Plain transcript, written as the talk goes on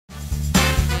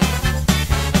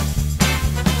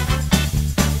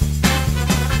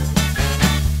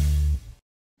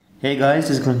Hey guys,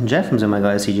 this is Jeff from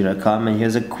MyGuyCG.com, and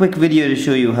here's a quick video to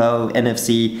show you how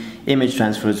NFC image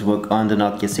transfers work on the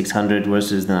Nokia 600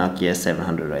 versus the Nokia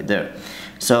 700 right there.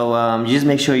 So you just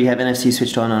make sure you have NFC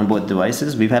switched on both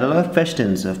devices. We've had a lot of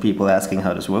questions of people asking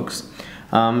how this works.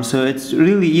 So it's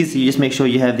really easy. You just make sure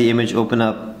you have the image open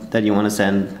up that you want to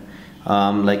send.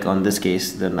 Like on this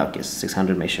case, the Nokia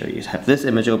 600, make sure you have this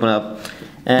image open up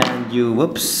and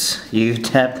you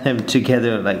tap them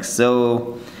together like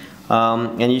so.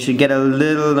 And you should get a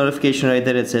little notification right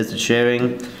there that says it's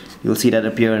sharing. You'll see that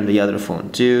appear on the other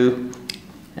phone too.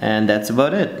 And that's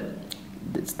about it.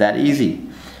 It's that easy.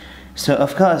 So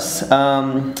of course,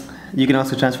 you can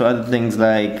also transfer other things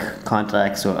like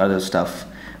contacts or other stuff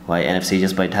by NFC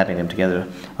just by tapping them together.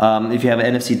 If you have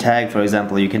an NFC tag, for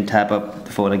example, you can tap up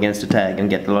the phone against the tag and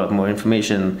get a lot more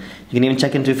information. You can even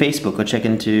check into Facebook or check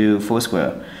into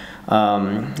Foursquare,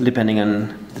 depending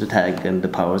on the tag and the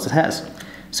powers it has.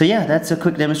 So yeah, that's a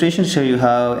quick demonstration to show you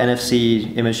how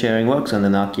NFC image sharing works on the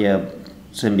Nokia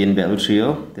Symbian Bell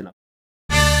Trio.